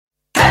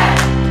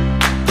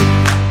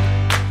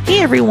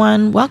Hey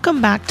everyone, welcome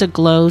back to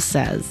Glow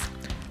Says.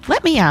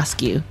 Let me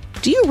ask you,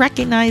 do you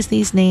recognize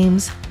these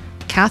names?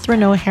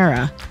 Catherine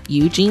O'Hara,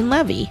 Eugene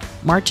Levy,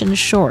 Martin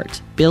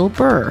Short, Bill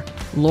Burr,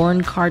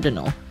 Lorne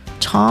Cardinal,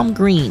 Tom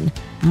Green,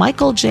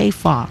 Michael J.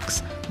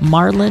 Fox,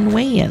 Marlon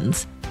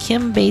Wayans,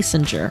 Kim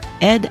Basinger,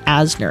 Ed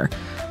Asner,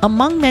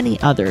 among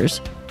many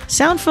others.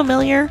 Sound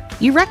familiar?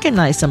 You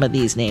recognize some of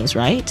these names,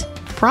 right?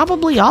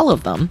 Probably all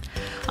of them.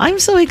 I'm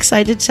so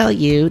excited to tell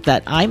you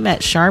that I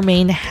met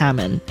Charmaine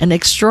Hammond, an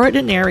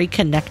extraordinary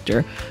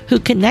connector who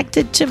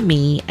connected to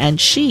me,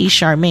 and she,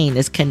 Charmaine,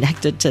 is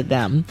connected to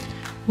them.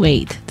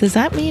 Wait, does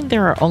that mean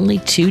there are only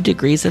 2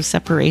 degrees of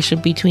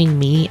separation between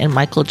me and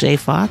Michael J.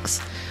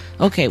 Fox?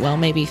 Okay, well,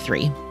 maybe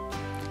 3.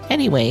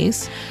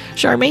 Anyways,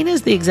 Charmaine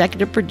is the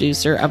executive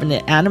producer of an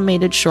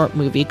animated short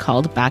movie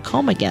called Back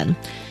Home Again,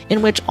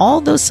 in which all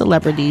those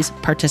celebrities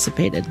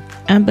participated.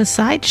 And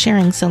besides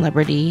sharing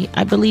celebrity,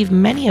 I believe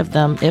many of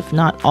them, if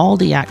not all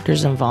the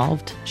actors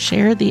involved,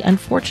 share the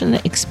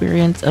unfortunate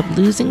experience of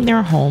losing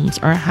their homes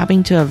or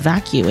having to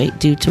evacuate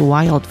due to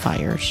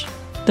wildfires.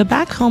 The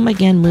Back Home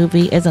Again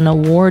movie is an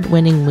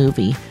award-winning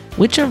movie,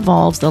 which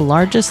involves the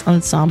largest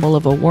ensemble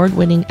of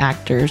award-winning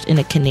actors in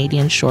a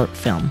Canadian short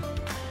film.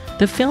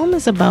 The film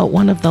is about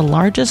one of the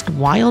largest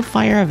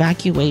wildfire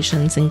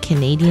evacuations in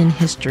Canadian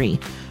history,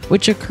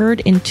 which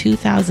occurred in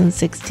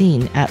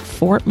 2016 at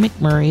Fort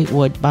McMurray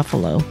Wood,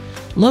 Buffalo,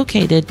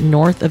 located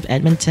north of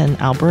Edmonton,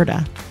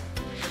 Alberta.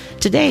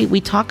 Today,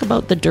 we talk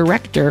about the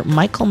director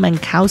Michael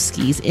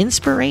Mankowski's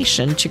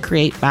inspiration to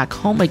create Back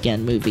Home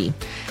Again movie,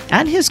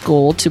 and his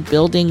goal to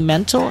building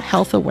mental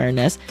health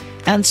awareness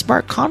and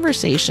spark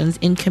conversations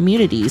in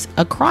communities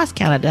across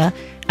Canada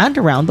and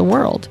around the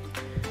world.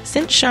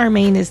 Since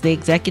Charmaine is the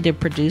executive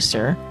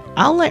producer,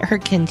 I'll let her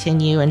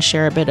continue and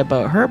share a bit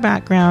about her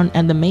background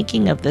and the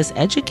making of this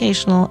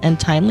educational and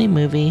timely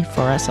movie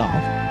for us all.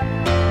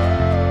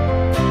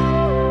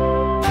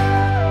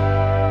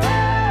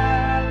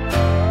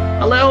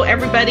 Hello,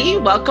 everybody.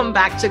 Welcome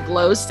back to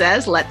Glow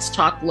Says, Let's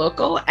Talk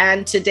Local.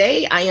 And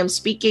today I am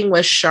speaking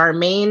with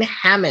Charmaine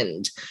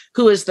Hammond,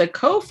 who is the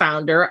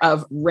co-founder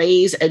of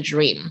Raise a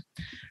Dream.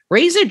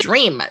 Raise a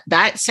Dream.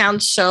 That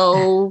sounds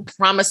so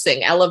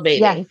promising,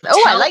 elevating. Yes.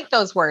 Oh, I like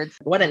those words.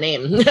 What a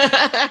name.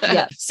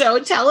 Yes. So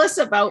tell us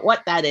about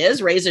what that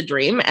is, Raise a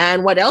Dream,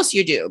 and what else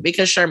you do,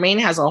 because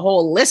Charmaine has a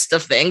whole list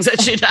of things that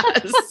she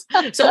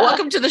does. So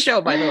welcome to the show,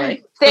 by the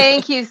way.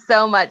 Thank you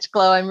so much,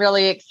 Glow. I'm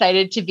really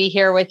excited to be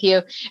here with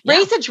you. Yeah.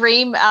 Raise a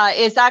Dream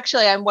is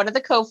actually, I'm one of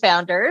the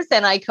co-founders,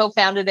 and I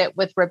co-founded it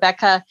with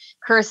Rebecca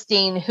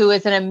Kirstein, who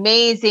is an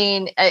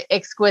amazing,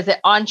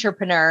 exquisite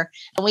entrepreneur.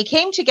 And we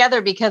came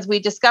together because we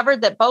discovered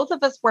that both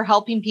of us were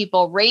helping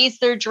people raise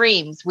their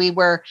dreams. We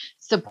were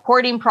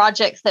supporting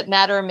projects that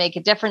matter and make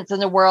a difference in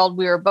the world.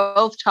 We were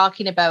both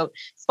talking about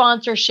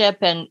sponsorship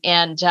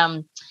and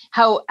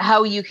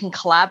how you can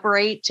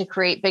collaborate to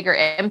create bigger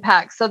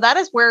impacts. So that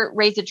is where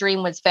Raise a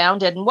Dream was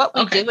founded. And what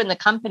we do in the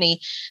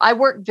company, I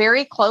work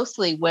very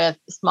closely with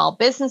small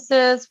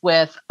businesses,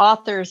 with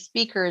authors,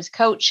 speakers,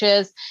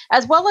 coaches,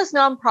 as well as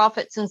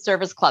nonprofits and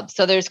service clubs.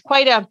 So there's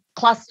quite a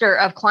cluster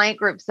of client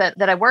groups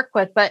that I work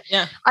with, but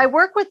I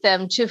work with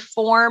them to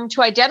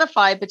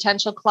identify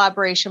potential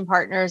collaboration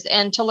partners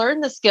and to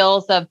learn the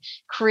skills of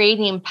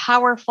creating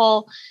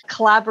powerful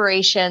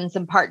collaborations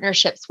and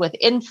partnerships with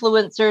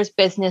influencers,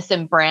 business,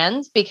 and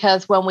brands.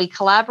 Because when we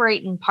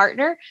collaborate and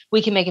partner,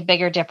 we can make a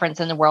bigger difference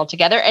in the world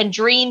together, and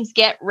dreams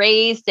get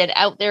raised and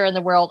out there in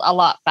the world a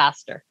lot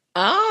faster.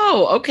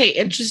 Oh, okay.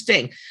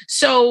 Interesting.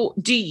 So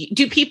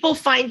do people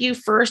find you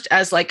first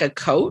as like a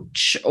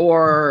coach,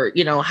 or,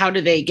 how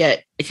do they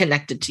get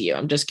connected to you?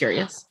 I'm just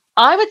curious.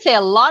 I would say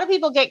a lot of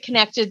people get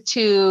connected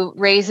to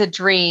Raise a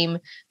Dream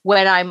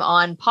when I'm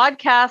on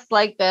podcasts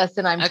like this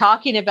and I'm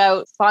talking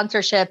about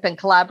sponsorship and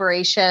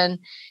collaboration.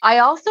 I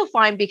also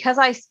find, because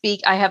I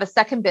speak, I have a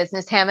second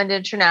business, Hammond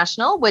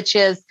International, which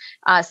is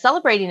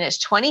celebrating its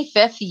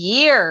 25th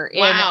year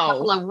in a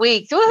couple of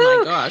weeks. Woo-hoo! Oh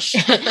my gosh.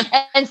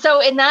 And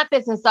so in that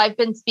business, I've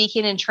been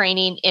speaking and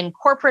training in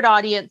corporate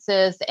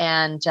audiences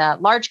and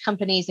large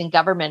companies and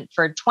government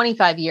for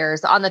 25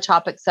 years on the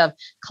topics of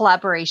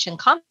collaboration,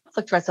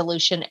 conflict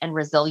resolution, and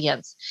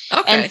resilience.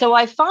 And so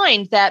I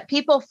find that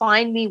people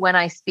find me when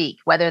I speak,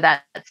 whether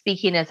that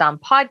speaking is on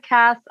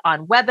podcasts,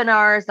 on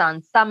webinars,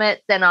 on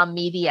summits, and on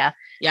media.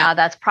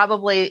 That's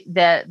probably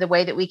the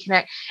way that we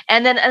connect.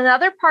 And then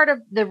another part of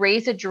the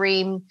Raise a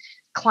Dream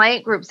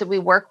client groups that we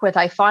work with,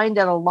 I find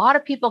that a lot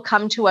of people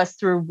come to us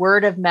through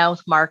word of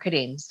mouth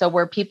marketing. So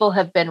where people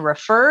have been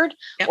referred,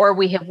 or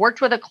we have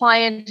worked with a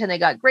client and they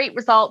got great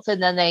results,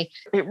 and then they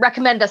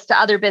recommend us to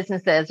other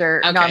businesses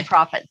or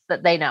nonprofits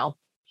that they know.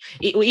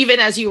 Even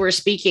as you were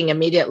speaking,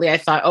 immediately I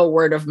thought, oh,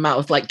 word of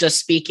mouth, like just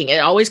speaking. It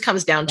always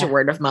comes down to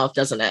word of mouth,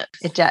 doesn't it?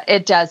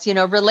 It does. You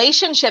know,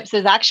 relationships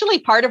is actually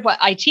part of what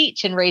I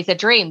teach in Raise a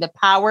Dream, the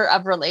power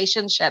of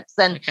relationships.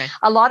 And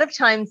a lot of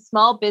times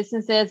small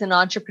businesses and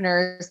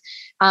entrepreneurs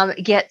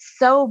get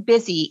so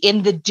busy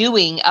in the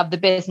doing of the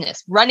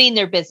business, running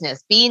their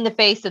business, being the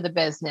face of the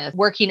business,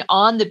 working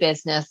on the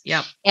business.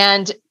 Yep.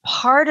 And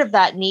part of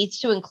that needs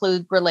to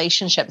include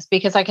relationships,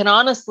 because I can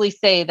honestly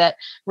say that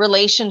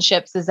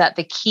relationships is at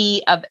the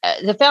key of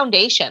the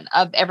foundation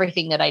of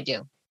everything that I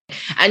do.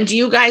 And do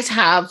you guys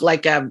have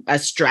like a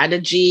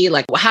strategy?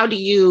 Like, how do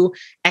you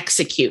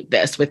execute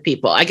this with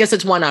people? I guess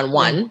it's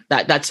one-on-one.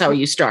 That's how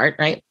you start,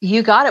 right?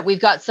 You got it.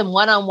 We've got some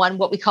one-on-one,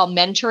 what we call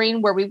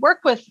mentoring, where we work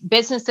with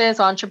businesses,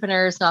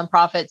 entrepreneurs,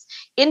 nonprofits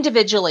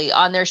individually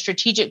on their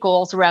strategic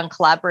goals around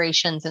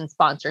collaborations and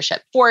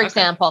sponsorship. For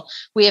example,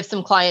 we have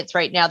some clients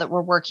right now that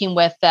we're working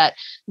with that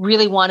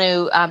really want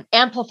to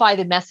amplify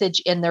the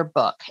message in their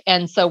book.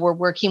 And so we're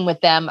working with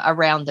them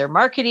around their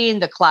marketing,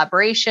 the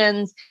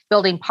collaborations,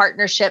 building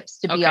partnerships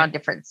to be on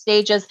different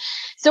stages.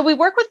 So we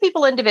work with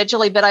people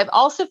individually, but I've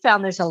also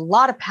found there's a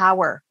lot of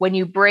power when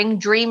you bring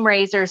dream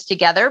raisers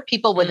together,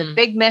 people with a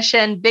big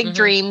mission, big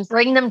dreams,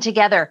 bring them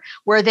together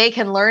where they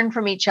can learn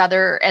from each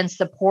other and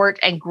support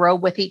and grow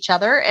with each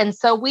other. And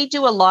so we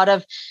do a lot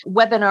of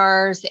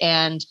webinars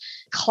and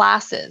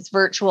classes,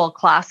 virtual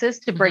classes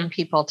to bring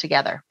people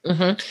together.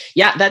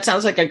 Yeah, that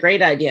sounds like a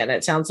great idea. And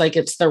it sounds like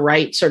it's the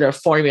right sort of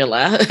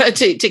formula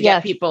to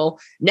get people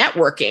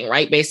networking,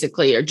 right?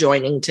 Basically, or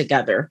joining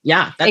together.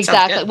 Yeah, that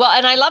exactly. Sounds good. Well,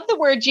 and I love the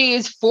word you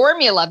use,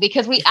 formula,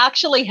 because we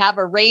actually have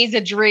a Raise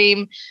a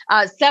Dream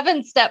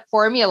 7-step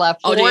formula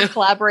for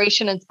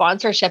collaboration and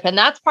sponsorship. And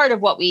that's part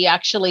of what we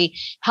actually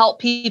help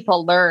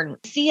people learn.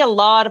 We see a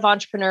lot of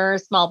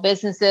entrepreneurs, small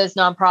businesses,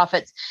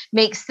 nonprofits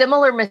make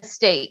similar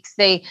mistakes.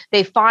 They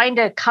find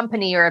a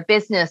company or a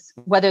business,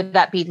 whether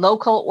that be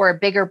local or a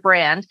bigger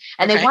brand,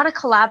 and they want to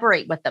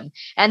collaborate with them.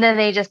 And then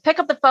they just pick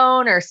up the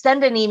phone or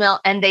send an email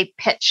and they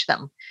pitch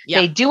them.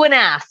 They do an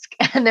ask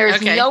and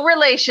there's no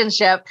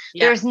relationship.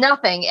 There's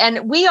nothing.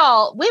 And we've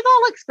all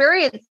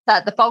experienced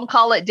that. The phone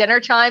call at dinner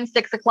time,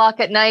 6:00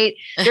 at night.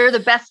 They're the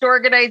best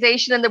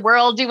organization in the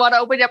world. Do you want to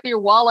open up your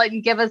wallet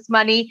and give us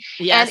money?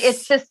 And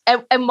it's just,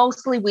 and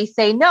mostly we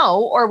say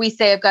no, or we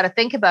say, I've got to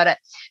think about it.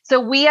 So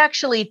we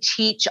actually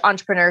teach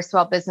entrepreneurs,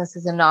 small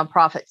businesses and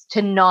nonprofits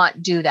to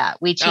not do that.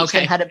 We teach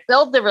them how to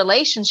build the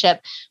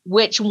relationship,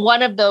 which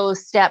one of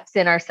those steps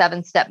in our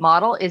 7-step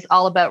model is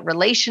all about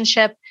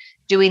relationship,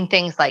 doing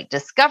things like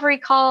discovery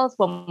calls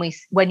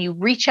when you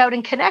reach out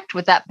and connect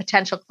with that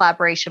potential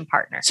collaboration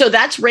partner. So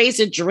that's Raise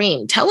a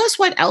Dream. Tell us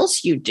what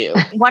else you do.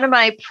 One of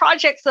my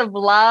projects of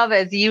love,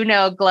 as you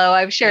know, Glow,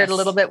 I've shared a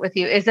little bit with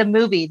you, is a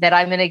movie that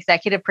I'm an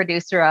executive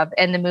producer of.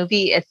 And the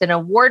movie, it's an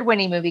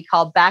award-winning movie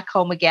called Back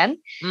Home Again.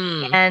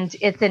 And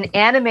it's an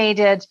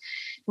animated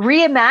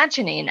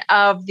reimagining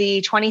of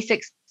the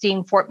 2016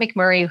 Fort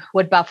McMurray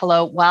wood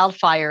buffalo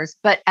wildfires,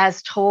 but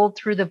as told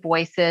through the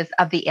voices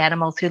of the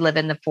animals who live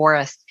in the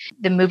forest.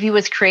 The movie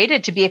was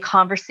created to be a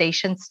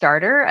conversation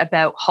starter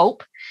about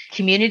hope,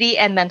 community,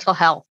 and mental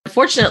health.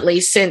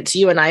 Fortunately, since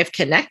you and I have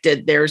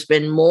connected, there's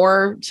been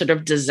more sort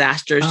of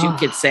disasters, you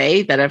could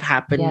say, that have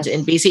happened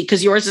in BC,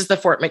 because yours is the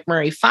Fort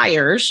McMurray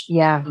fires.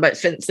 Yeah. But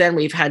since then,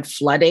 we've had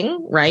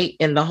flooding, right,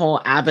 in the whole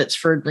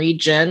Abbotsford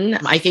region.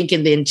 I think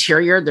in the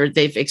interior,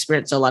 they've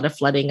experienced a lot of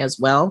flooding as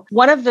well.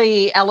 One of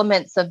the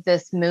elements of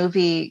this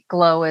movie,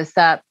 Glow, is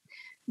that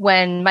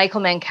when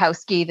Michael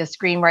Mankowski, the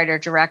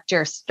screenwriter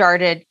director,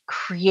 started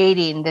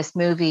creating this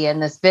movie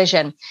and this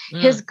vision,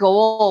 his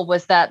goal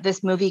was that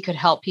this movie could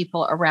help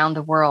people around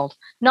the world,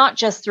 not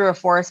just through a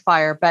forest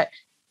fire, but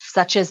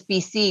such as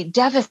BC,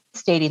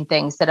 devastating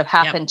things that have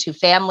happened to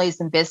families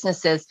and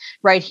businesses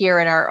right here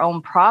in our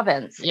own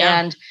province.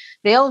 And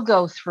they'll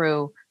go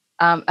through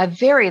a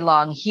very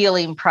long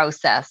healing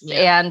process.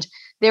 And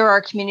there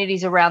are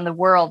communities around the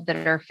world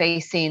that are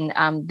facing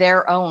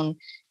their own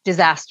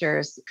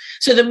disasters.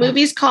 So the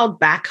movie's called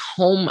Back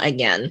Home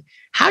Again.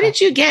 How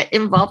did you get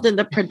involved in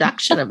the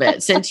production of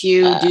it? Since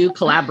you do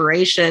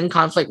collaboration,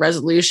 conflict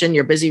resolution,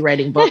 you're busy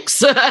writing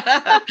books.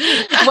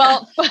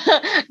 Well,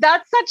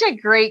 that's such a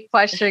great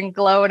question,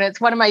 Glow. And it's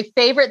one of my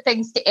favorite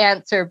things to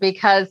answer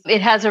because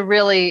it has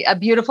a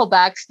beautiful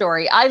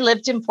backstory. I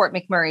lived in Fort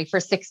McMurray for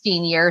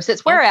 16 years.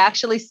 It's where I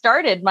actually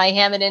started my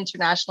Hammond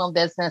International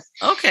business.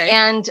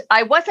 And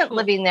I wasn't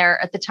living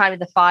there at the time of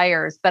the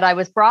fires, but I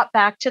was brought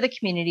back to the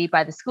community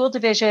by the school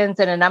divisions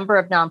and a number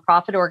of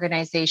nonprofit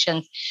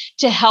organizations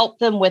to help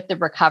them with the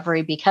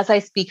recovery, because I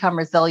speak on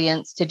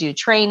resilience, to do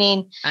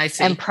training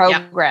and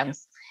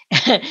programs.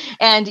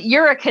 And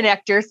you're a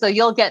connector, so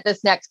you'll get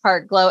this next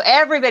part, Glow.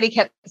 Everybody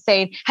kept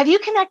saying, have you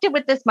connected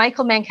with this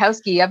Michael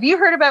Mankowski? Have you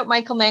heard about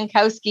Michael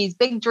Mankowski's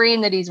big dream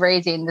that he's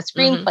raising, the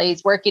screenplay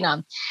he's working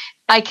on?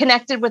 I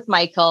connected with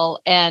Michael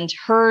and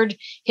heard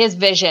his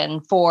vision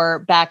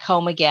for Back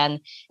Home Again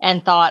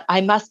and thought,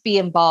 I must be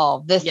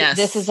involved.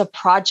 This is a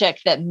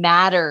project that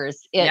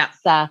matters.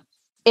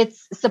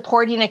 it's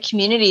supporting a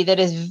community that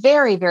is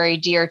very, very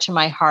dear to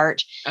my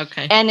heart.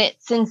 Okay. And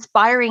it's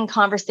inspiring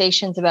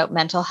conversations about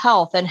mental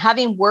health. And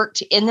having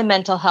worked in the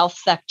mental health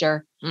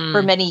sector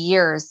for many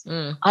years,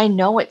 I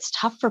know it's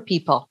tough for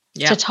people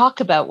to talk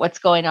about what's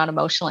going on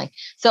emotionally.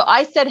 So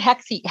I said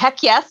heck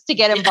yes to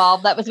get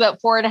involved. That was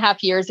about 4.5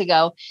 years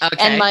ago. Okay.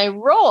 And my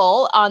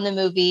role on the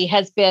movie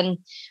has been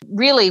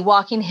really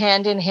walking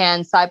hand in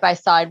hand, side by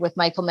side with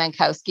Michael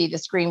Mankowski, the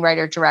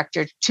screenwriter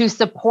director, to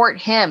support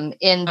him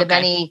in the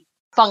many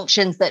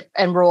functions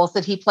and roles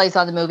that he plays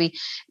on the movie.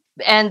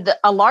 And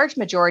a large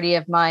majority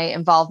of my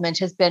involvement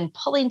has been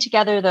pulling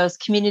together those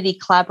community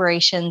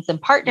collaborations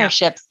and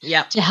partnerships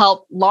to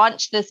help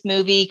launch this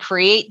movie,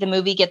 create the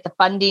movie, get the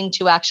funding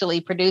to actually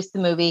produce the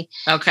movie.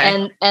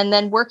 Okay. And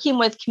then working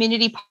with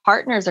community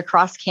partners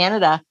across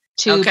Canada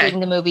to bring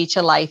the movie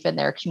to life in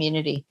their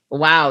community.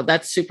 Wow,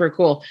 that's super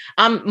cool.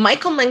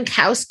 Michael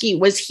Mankowski,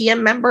 was he a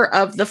member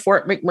of the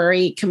Fort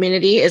McMurray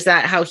community? Is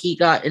that how he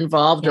got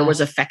involved or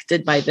was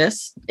affected by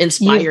this?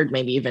 Inspired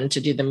maybe even to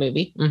do the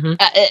movie?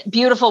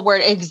 Beautiful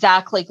word.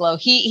 Exactly, Glo.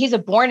 He's a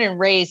born and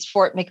raised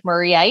Fort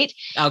McMurrayite.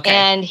 Okay.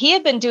 And he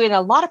had been doing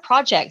a lot of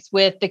projects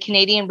with the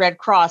Canadian Red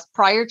Cross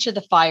prior to the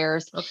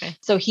fires. Okay.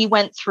 So he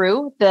went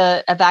through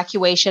the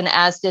evacuation,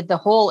 as did the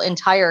whole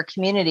entire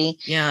community.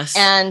 Yes.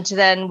 And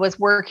then was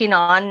working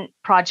on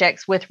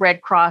projects with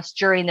Red Cross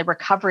during the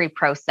recovery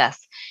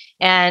process.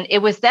 And it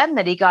was then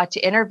that he got to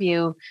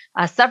interview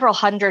several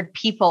hundred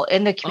people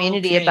in the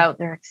community about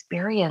their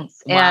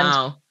experience.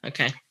 Wow. And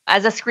okay.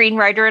 As a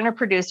screenwriter and a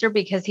producer,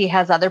 because he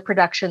has other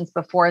productions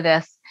before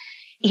this,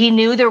 he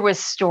knew there was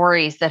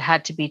stories that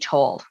had to be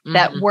told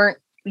that weren't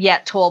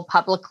yet told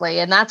publicly.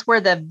 And that's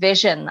where the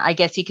vision, I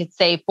guess you could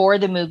say, for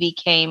the movie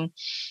came,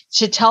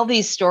 to tell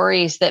these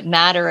stories that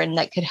matter and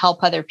that could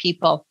help other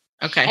people.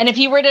 Okay. And if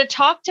you were to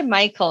talk to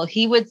Michael,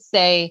 he would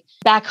say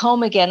Back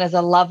Home Again is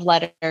a love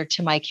letter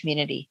to my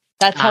community.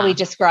 That's how he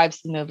describes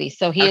the movie.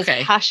 So he is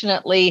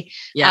passionately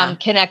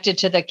connected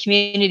to the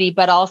community,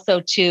 but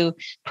also to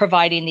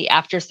providing the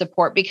after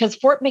support, because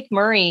Fort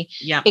McMurray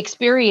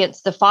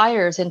experienced the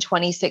fires in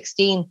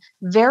 2016.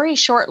 Very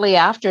shortly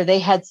after, they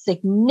had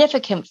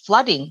significant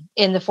flooding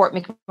in the Fort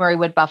McMurray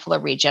Wood Buffalo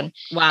region.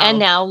 Wow. And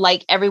now,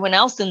 like everyone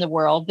else in the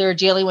world, they're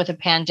dealing with a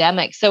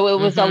pandemic. So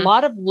it was a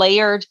lot of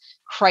layered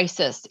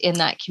crisis in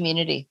that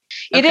community.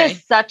 It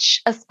is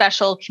such a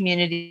special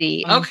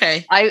community.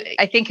 Okay.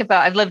 I think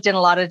about, I've lived in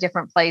a lot of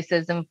different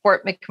places, and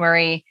Fort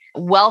McMurray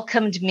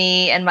welcomed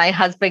me and my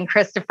husband,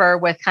 Christopher,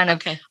 with kind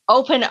of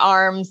open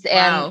arms.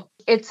 And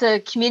it's a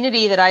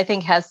community that I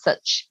think has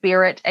such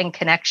spirit and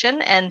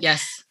connection. And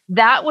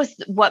that was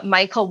what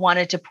Michael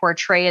wanted to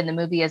portray in the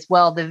movie as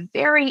well. The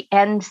very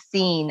end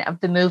scene of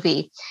the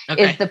movie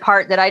is the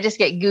part that I just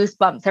get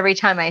goosebumps every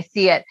time I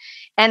see it.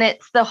 And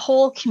it's the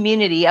whole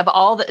community of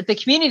all the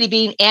community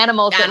being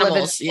animals that live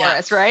in the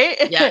forest, right?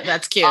 Yeah,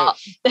 that's cute.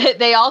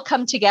 They all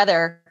come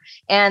together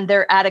and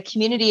they're at a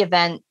community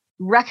event,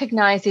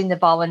 recognizing the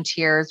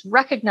volunteers,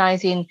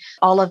 recognizing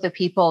all of the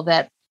people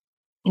that,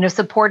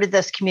 supported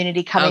this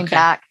community coming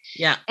back.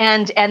 Yeah.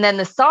 And then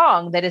the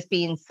song that is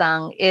being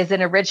sung is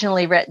an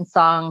originally written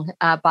song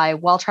by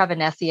Walter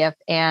Avanesieff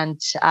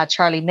and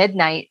Charlie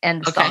Midnight.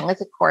 And the song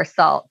is, of course,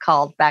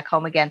 called Back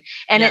Home Again.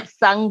 And it's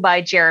sung by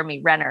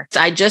Jeremy Renner.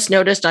 I just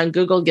noticed on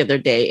Google the other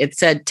day, it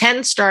said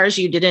 10 stars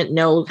you didn't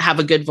know have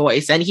a good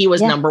voice. And he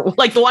was number one,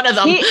 like one of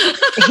them.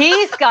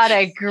 He's got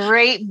a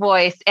great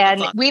voice.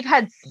 And we've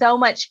had so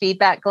much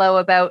feedback, Glo,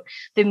 about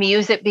the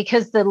music,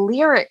 because the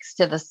lyrics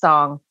to the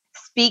song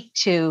speak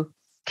to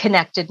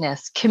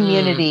connectedness,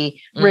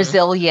 community,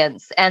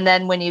 resilience. And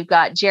then when you've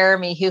got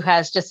Jeremy, who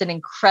has just an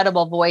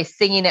incredible voice,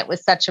 singing it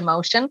with such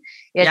emotion,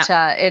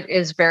 it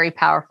is very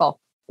powerful.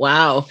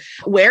 Wow.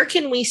 Where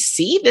can we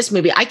see this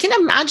movie? I can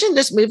imagine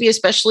this movie,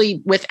 especially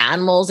with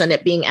animals and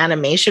it being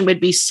animation, would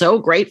be so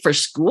great for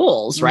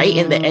schools, right?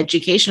 In the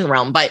education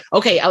realm. But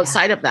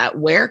outside of that,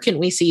 where can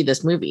we see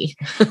this movie?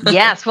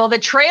 Yes. Well, the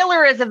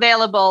trailer is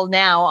available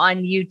now on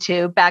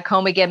YouTube, Back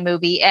Home Again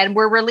movie. And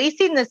we're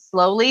releasing this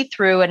slowly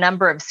through a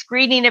number of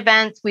screening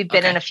events. We've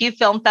been in a few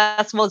film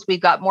festivals. We've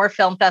got more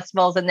film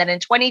festivals. And then in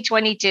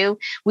 2022,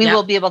 we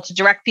will be able to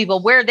direct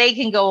people where they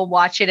can go and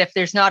watch it if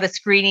there's not a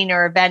screening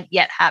or event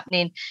yet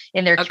happening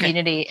in their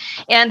community.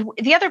 And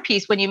the other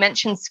piece, when you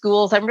mentioned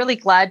schools, I'm really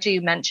glad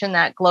you mentioned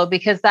that, Glo,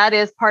 because that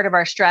is part of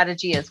our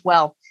strategy as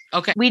well.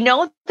 Okay. We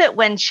know that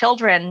when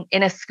children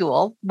in a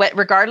school,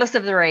 regardless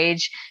of their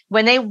age,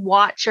 when they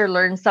watch or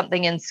learn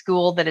something in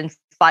school that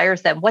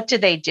inspires them, what do?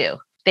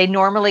 They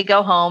normally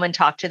go home and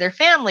talk to their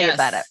family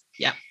about it.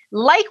 Yeah.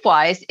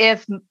 Likewise,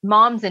 if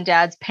moms and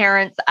dads,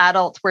 parents,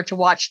 adults were to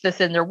watch this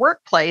in their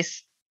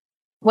workplace,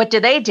 what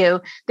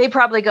do? They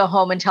probably go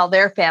home and tell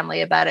their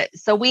family about it.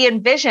 So we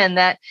envision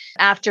that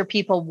after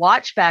people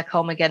watch Back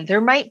Home Again,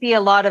 there might be a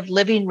lot of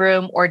living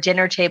room or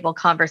dinner table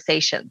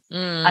conversations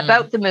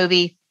about the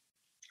movie,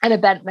 and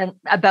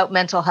about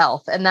mental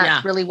health. And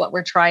that's really what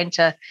we're trying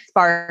to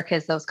spark,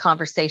 is those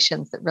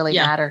conversations that really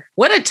matter.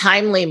 What a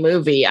timely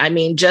movie. I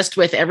mean, just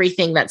with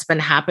everything that's been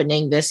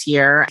happening this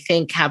year, I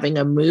think having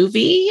a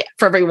movie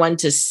for everyone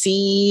to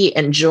see,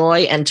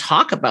 enjoy, and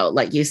talk about,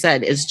 like you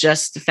said, is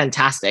just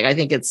fantastic. I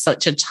think it's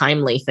such a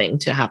timely thing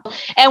to happen.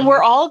 And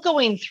we're all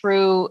going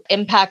through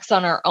impacts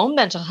on our own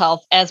mental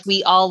health as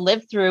we all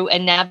live through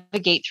and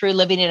navigate through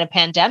living in a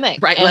pandemic.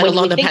 Right. And let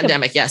alone the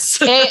pandemic.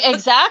 Yes.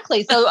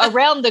 Exactly. So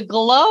around the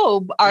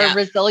globe, our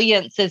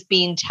resilience is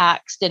being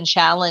taxed and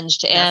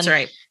challenged. And that's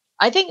right.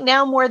 I think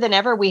now more than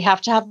ever, we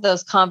have to have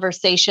those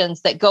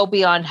conversations that go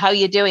beyond how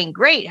you doing?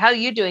 Great. How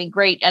you doing?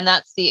 Great. And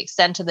that's the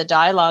extent of the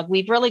dialogue.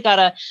 We've really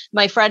got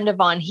my friend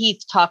Yvonne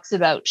Heath talks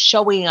about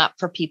showing up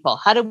for people.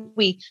 How do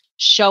we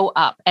show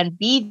up and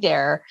be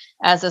there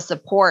as a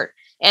support?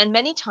 And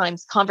many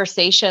times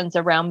conversations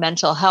around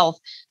mental health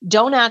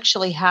don't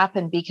actually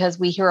happen because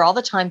we hear all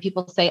the time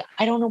people say,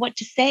 I don't know what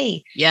to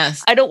say.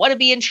 Yes. I don't want to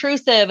be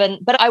intrusive,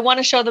 but I want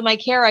to show them I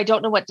care. I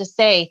don't know what to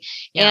say.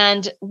 Yeah.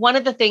 And one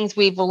of the things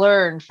we've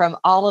learned from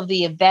all of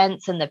the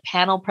events and the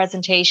panel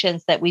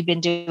presentations that we've been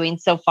doing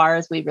so far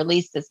as we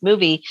release this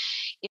movie,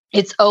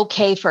 it's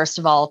okay, first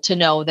of all, to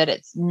know that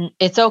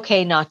it's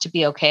okay not to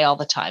be okay all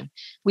the time.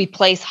 We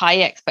place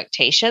high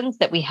expectations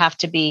that we have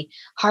to be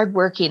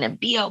hardworking and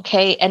be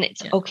okay. And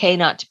it's okay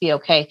not to be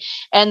okay.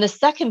 And the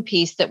second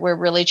piece that we're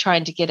really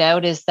trying to get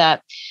out is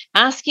that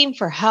asking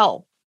for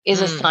help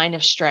is a sign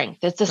of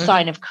strength. It's a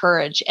sign of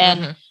courage.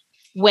 And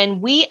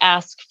when we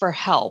ask for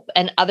help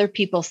and other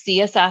people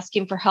see us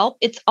asking for help,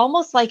 it's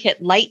almost like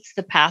it lights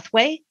the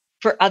pathway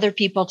for other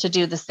people to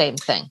do the same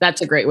thing.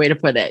 That's a great way to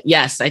put it.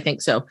 Yes, I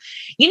think so.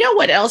 You know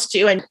what else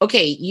too? And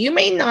okay, you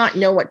may not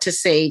know what to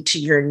say to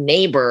your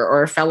neighbor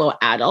or a fellow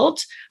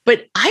adult,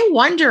 but I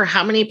wonder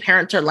how many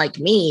parents are like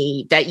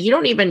me that you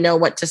don't even know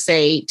what to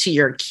say to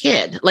your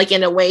kid, like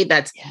in a way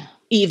that's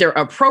either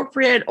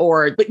appropriate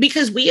or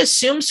because we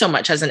assume so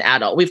much as an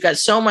adult. We've got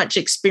so much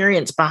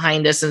experience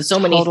behind us and so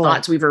many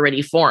thoughts we've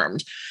already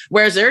formed.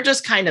 Whereas they're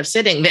just kind of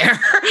sitting there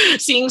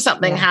seeing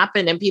something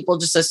happen and people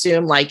just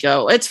assume like,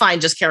 oh, it's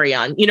fine, just carry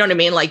on. You know what I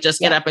mean? Like just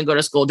get up and go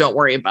to school. Don't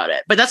worry about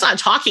it. But that's not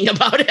talking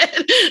about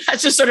it.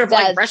 That's just sort of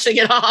like brushing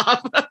it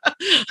off.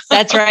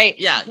 That's right.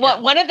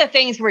 Well, one of the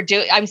things we're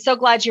doing, I'm so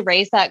glad you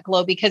raised that,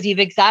 Glo, because you've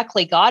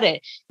exactly got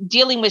it.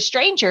 Dealing with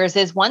strangers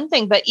is one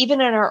thing, but even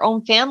in our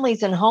own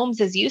families and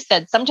homes, as you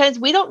said, sometimes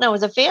we don't know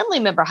as a family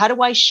member, how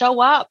do I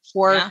show up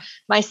for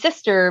my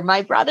sister,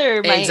 my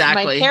brother, my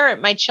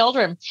parent, my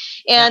children?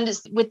 And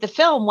with the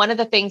film, one of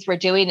the things we're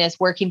doing is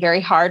working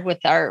very hard with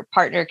our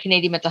partner,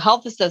 Canadian Mental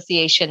Health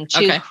Association,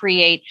 to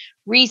create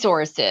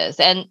resources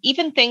and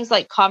even things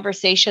like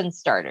conversation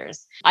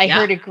starters. I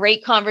heard a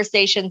great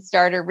conversation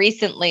starter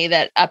recently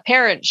that a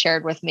parent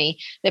shared with me.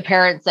 The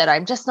parent said,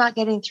 I'm just not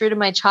getting through to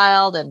my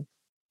child. And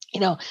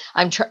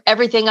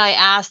everything I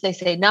ask, they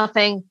say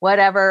nothing,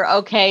 whatever.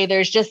 Okay.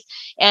 There's just,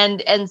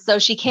 and so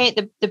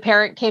the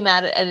parent came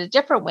at it in a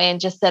different way and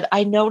just said,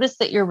 I noticed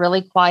that you're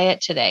really quiet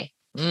today.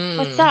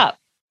 What's up?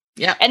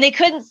 Yeah. And they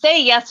couldn't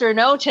say yes or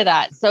no to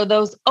that. So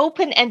those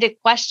open-ended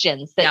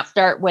questions that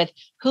start with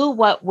who,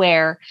 what,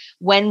 where,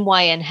 when,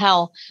 why, and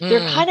how, they're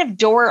kind of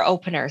door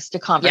openers to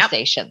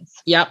conversations.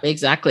 Yep,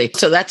 exactly.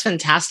 So that's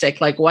fantastic.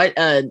 Like what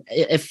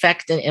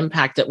effect and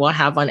impact it will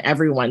have on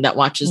everyone that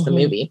watches the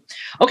movie.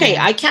 Okay,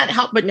 I can't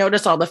help but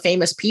notice all the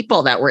famous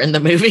people that were in the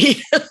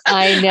movie.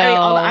 I know.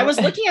 I was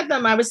looking at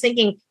them. I was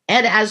thinking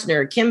Ed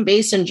Asner, Kim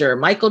Basinger,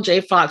 Michael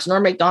J. Fox,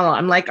 Norm Macdonald.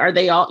 I'm like, are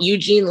they all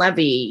Eugene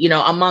Levy,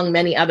 among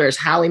many others,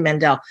 Howie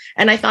Mandel.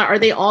 And I thought, are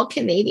they all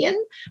Canadian?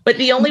 But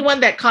the only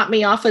one that caught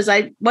me off is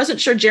I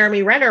wasn't sure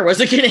Jeremy Renner was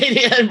a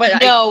Canadian.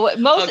 But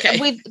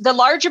the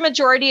larger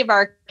majority of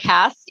our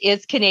cast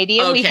is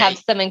Canadian. Okay. We have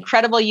some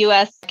incredible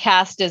U.S.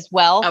 cast as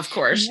well. Of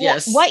course,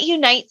 yes. What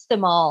unites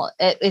them all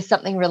is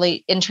something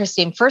really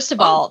interesting. First of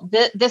all,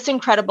 this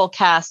incredible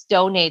cast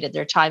donated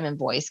their time and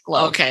voice,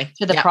 Glo,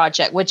 to the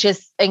project, which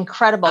is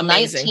incredible.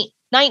 Amazing.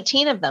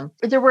 19 of them.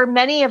 There were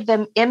many of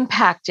them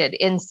impacted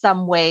in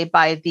some way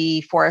by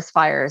the forest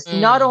fires,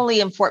 not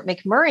only in Fort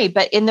McMurray,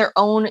 but in their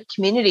own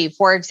community.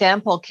 For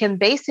example, Kim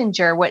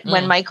Basinger,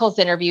 when Michael's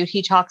interviewed,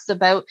 he talks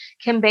about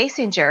Kim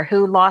Basinger,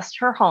 who lost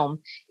her home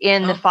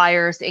in the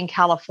fires in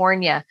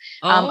California.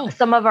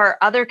 Some of our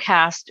other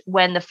cast,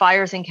 when the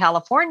fires in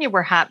California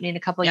were happening a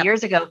couple of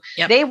years ago,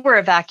 they were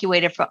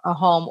evacuated from a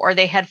home, or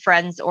they had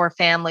friends or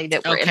family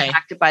that were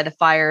impacted by the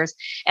fires.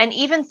 And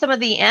even some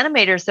of the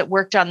animators that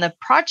worked on the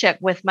project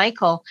with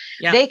Michael,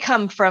 they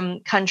come from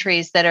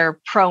countries that are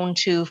prone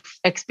to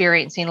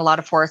experiencing a lot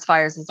of forest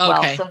fires as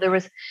well. So there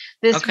was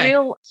this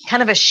real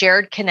kind of a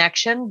shared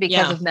connection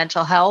because of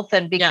mental health,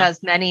 and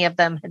because many of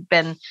them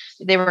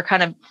they were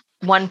kind of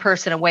one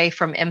person away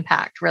from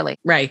impact, really.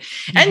 Right.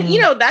 And,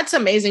 that's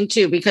amazing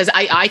too, because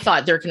I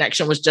thought their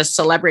connection was just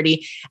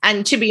celebrity.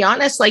 And to be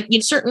honest, like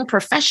in certain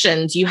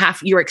professions,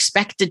 you're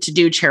expected to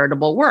do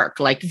charitable work.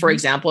 Like, for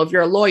example, if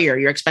you're a lawyer,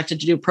 you're expected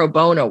to do pro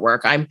bono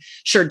work. I'm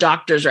sure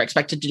doctors are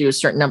expected to do a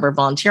certain number of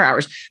volunteer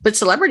hours, but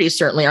celebrities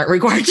certainly aren't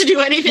required to do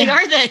anything,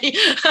 are they?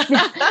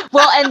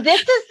 Well, and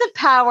this is the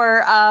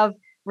power of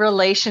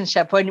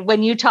relationship.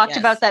 When you talked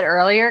about that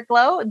earlier,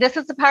 Glo, this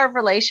is the power of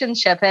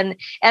relationship. And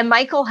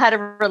Michael had a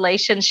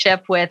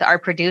relationship with our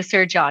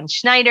producer, John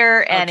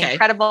Schneider, and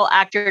incredible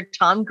actor,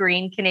 Tom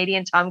Green,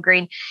 Canadian Tom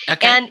Green.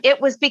 Okay. And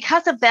it was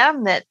because of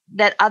them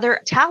that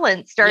other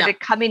talent started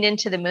coming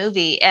into the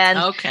movie. And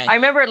I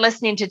remember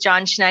listening to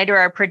John Schneider,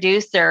 our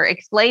producer,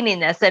 explaining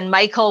this. And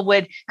Michael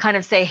would kind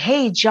of say,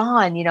 hey,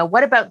 John,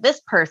 what about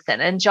this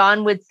person? And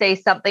John would say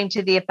something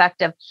to the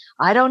effect of,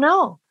 I don't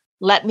know.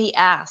 Let me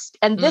ask.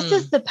 And this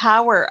is the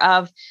power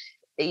of,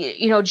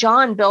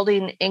 John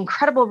building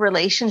incredible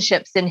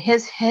relationships in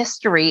his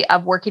history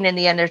of working in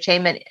the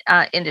entertainment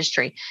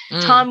industry.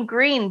 Tom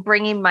Green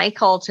bringing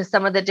Michael to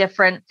some of the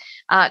different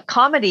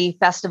comedy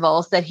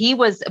festivals that he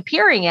was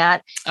appearing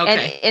at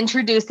and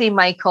introducing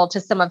Michael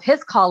to some of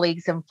his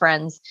colleagues and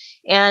friends.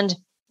 And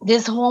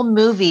this whole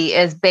movie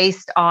is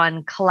based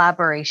on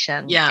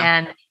collaboration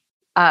and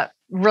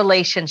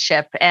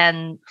relationship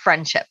and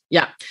friendship.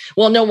 Yeah.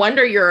 Well, no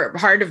wonder you're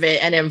part of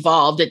it and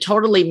involved. It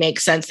totally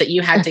makes sense that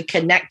you had to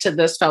connect to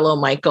this fellow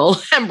Michael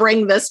and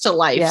bring this to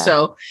life. Yeah.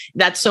 So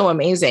that's so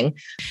amazing.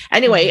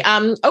 Anyway,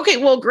 okay,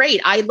 well,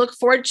 great. I look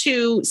forward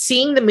to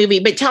seeing the movie,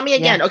 but tell me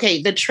again,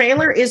 the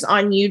trailer is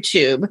on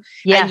YouTube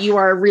and you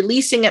are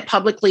releasing it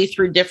publicly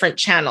through different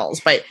channels,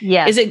 but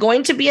is it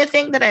going to be a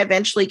thing that I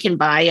eventually can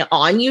buy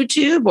on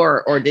YouTube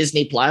or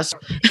Disney Plus?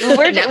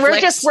 We're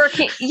just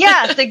working.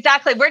 Yes,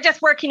 exactly. We're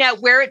just working out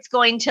where it's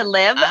going to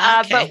live.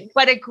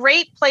 But a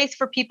great place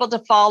for people to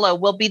follow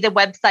will be the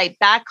website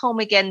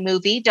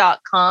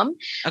backhomeagainmovie.com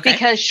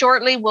because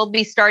shortly we'll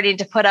be starting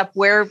to put up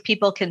where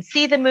people can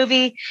see the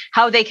movie,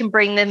 how they can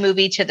bring the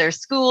movie to their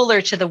school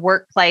or to the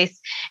workplace.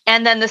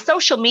 And then the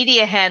social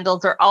media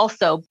handles are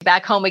also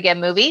Back Home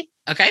Again Movie.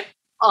 Okay.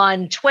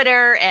 On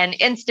Twitter and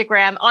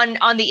Instagram,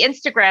 on the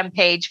Instagram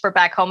page for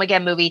Back Home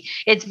Again Movie.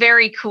 It's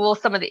very cool.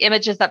 Some of the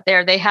images up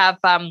there, they have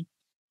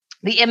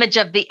the image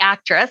of the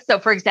actress. So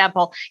for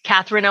example,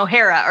 Catherine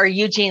O'Hara or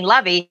Eugene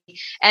Levy.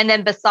 And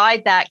then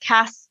beside that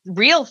cast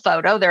real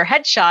photo, their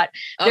headshot,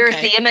 there's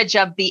the image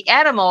of the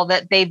animal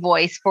that they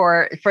voice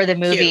for the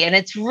movie. Cute. And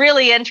it's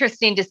really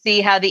interesting to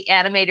see how the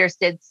animators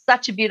did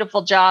such a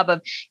beautiful job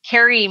of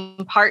carrying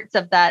parts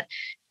of that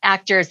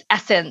actor's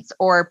essence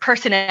or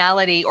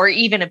personality or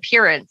even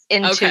appearance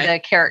into the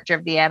character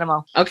of the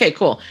animal. Okay,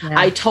 cool. Yeah.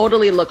 I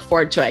totally look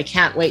forward to it. I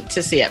can't wait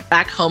to see it.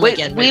 Back Home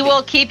Again. We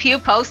will keep you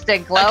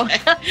posted, Glo.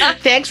 Okay.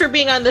 Thanks for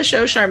being on the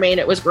show, Charmaine.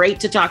 It was great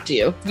to talk to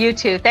you. You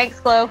too. Thanks,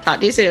 Glo. Talk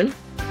to you soon.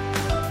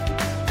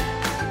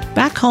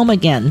 Back Home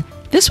Again.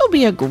 This will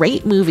be a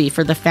great movie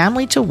for the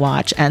family to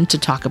watch and to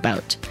talk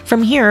about.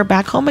 From here,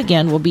 Back Home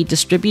Again will be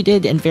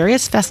distributed in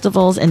various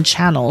festivals and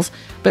channels,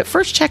 but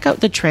first check out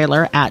the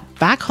trailer at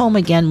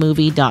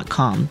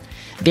backhomeagainmovie.com.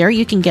 There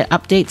you can get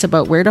updates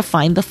about where to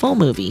find the full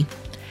movie.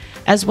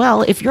 As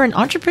well, if you're an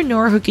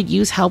entrepreneur who could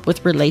use help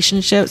with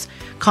relationships,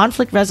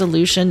 conflict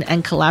resolution,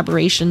 and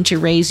collaboration to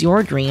raise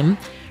your dream,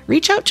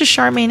 reach out to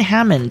Charmaine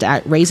Hammond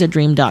at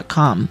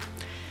raiseadream.com.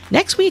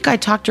 Next week, I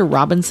talked to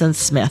Robinson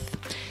Smith.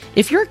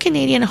 If you're a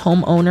Canadian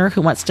homeowner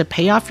who wants to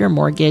pay off your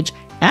mortgage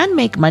and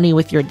make money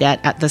with your debt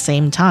at the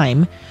same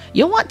time,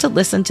 you'll want to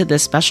listen to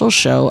this special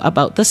show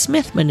about the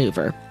Smith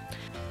Maneuver.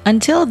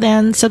 Until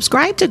then,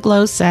 subscribe to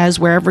Glo Says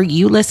wherever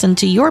you listen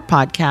to your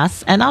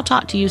podcasts, and I'll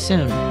talk to you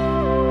soon.